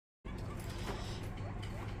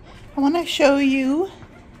I want to show you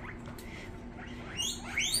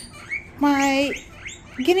my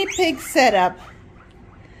guinea pig setup.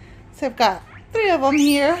 So I've got 3 of them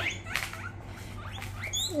here,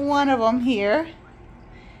 1 of them here.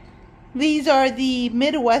 These are the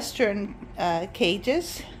Midwestern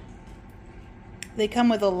cages. They come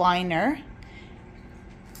with a liner.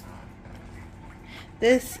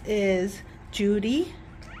 This is Judy.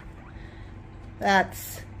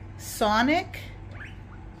 That's Sonic.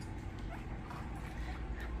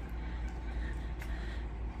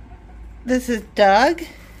 This is Doug.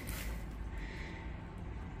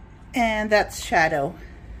 And that's Shadow.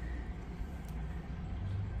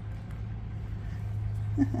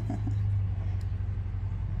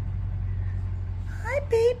 Hi,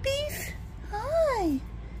 babies. Hi.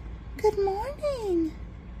 Good morning.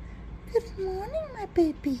 Good morning, my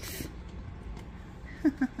babies.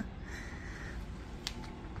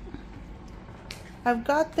 I've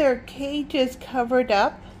got their cages covered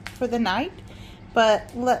up for the night,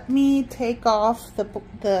 but let me take off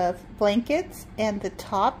the blankets and the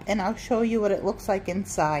top, and I'll show you what it looks like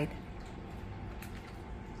inside.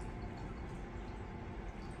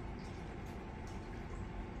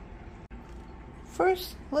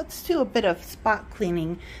 First, let's do a bit of spot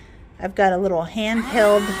cleaning. I've got a little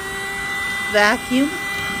handheld vacuum.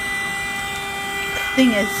 This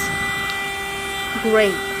thing is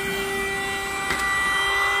great.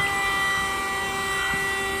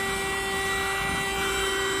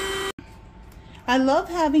 I love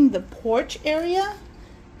having the porch area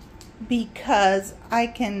because I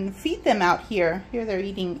can feed them out here. Here they're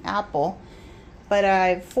eating apple, but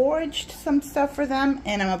I've foraged some stuff for them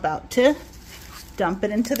and I'm about to dump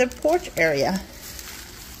it into the porch area.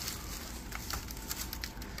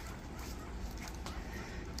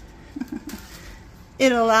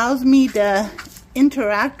 It allows me to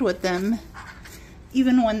interact with them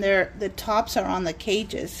even when the tops are on the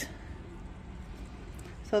cages.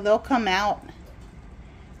 So they'll come out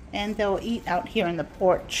and they'll eat out here in the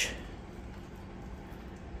porch.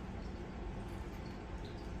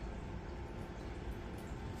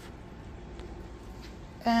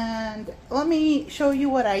 And let me show you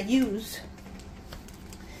what I use.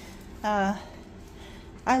 I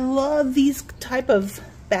love these type of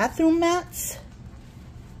bathroom mats.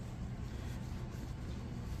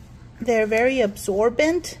 They're very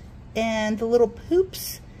absorbent and the little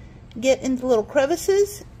poops get into little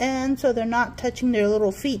crevices, and so they're not touching their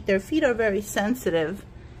little feet. Their feet are very sensitive,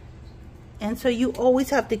 and so you always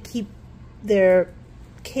have to keep their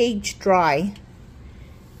cage dry.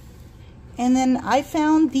 And then I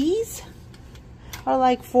found these are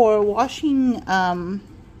like for washing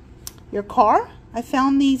your car. I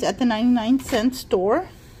found these at the 99-cent store,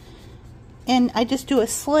 and I just do a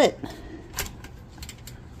slit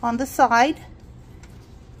on the side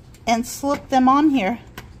and slip them on here.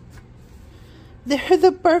 They're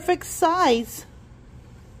the perfect size.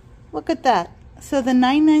 Look at that. So the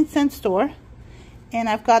 99-cent store, and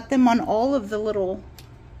I've got them on all of the little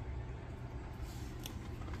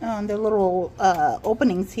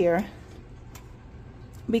openings here,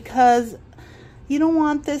 because you don't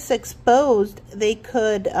want this exposed. They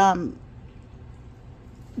could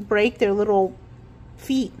break their little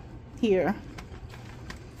feet here.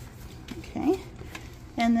 Okay,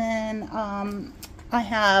 and then I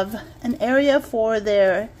have an area for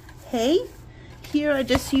their hay. Here I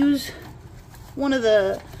just use one of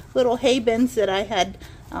the little hay bins that I had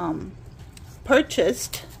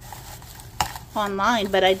purchased online,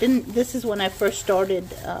 but I didn't, this is when I first started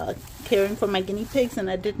caring for my guinea pigs, and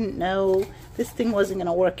I didn't know this thing wasn't going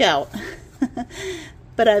to work out.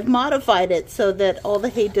 But I've modified it so that all the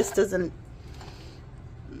hay just doesn't,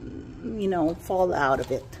 you know, fall out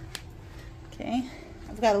of it. Okay,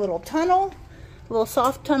 I've got a little tunnel. Little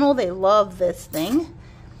soft tunnel. They love this thing.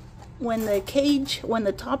 When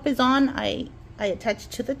the top is on, I attach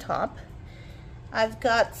it to the top. I've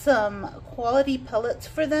got some quality pellets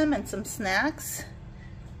for them and some snacks,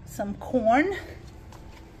 some corn,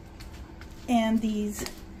 and these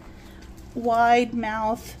wide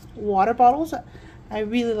mouth water bottles. I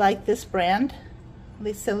really like this brand.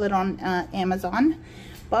 They sell it on Amazon,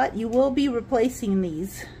 but you will be replacing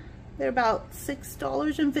these. They're about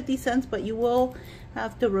 $6.50, but you will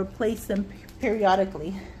have to replace them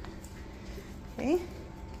periodically. Okay.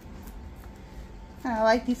 And I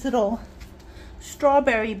like these little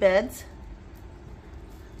strawberry beds.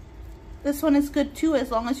 This one is good too, as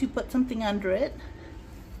long as you put something under it.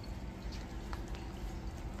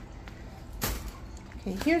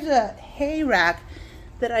 Okay, here's a hay rack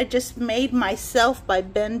that I just made myself by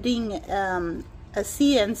bending a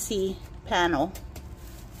CNC panel.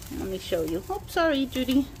 Let me show you. Oh, sorry,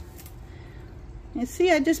 Judy. You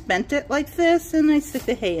see, I just bent it like this and I stick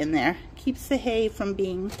the hay in there. Keeps the hay from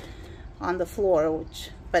being on the floor,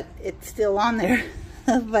 but it's still on there.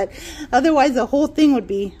 But otherwise the whole thing would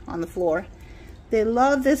be on the floor. They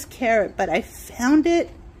love this carrot, but I found it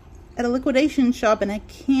at a liquidation shop and I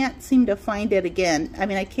can't seem to find it again. I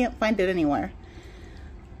mean, I can't find it anywhere.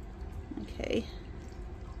 Okay.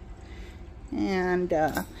 And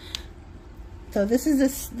so this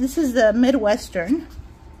is the Midwestern.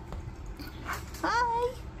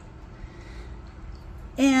 Hi.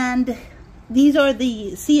 And these are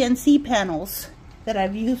the CNC panels that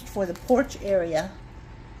I've used for the porch area.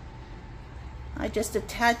 I just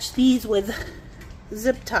attach these with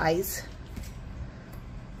zip ties.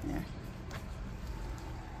 There.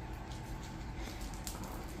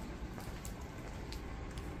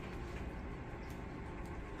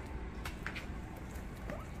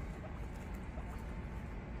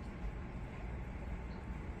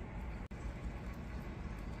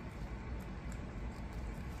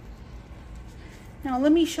 Now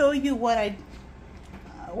let me show you what I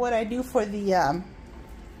do for the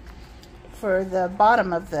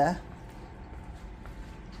bottom of the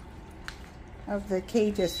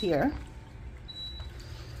cages here.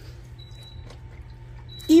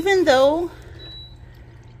 Even though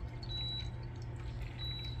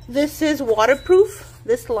this is waterproof,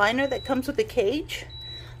 this liner that comes with the cage,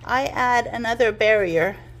 I add another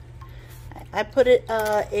barrier. I put it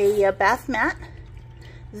a bath mat.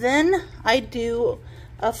 Then I do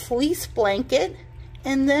a fleece blanket,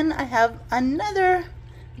 and then I have another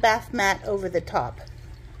bath mat over the top.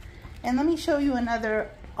 And let me show you another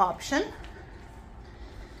option.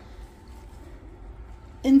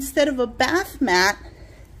 Instead of a bath mat,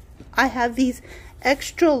 I have these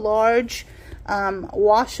extra large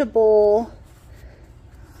washable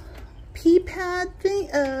pee pad thing,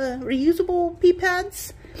 reusable pee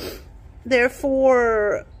pads. They're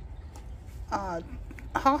for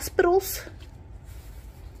hospitals,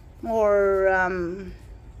 or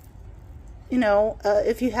you know,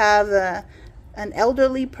 if you have an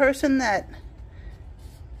elderly person that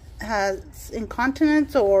has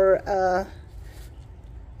incontinence, or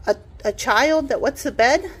a child that wets the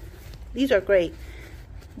bed, these are great.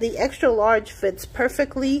 The extra large fits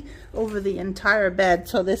perfectly over the entire bed.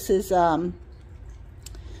 So this is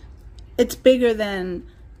it's bigger than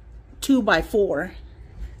 2 by 4.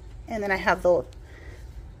 And then I have the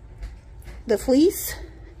fleece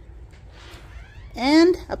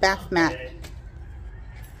and a bath mat.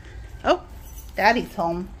 Oh, Daddy's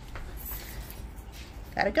home.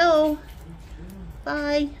 Gotta go.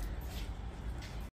 Bye.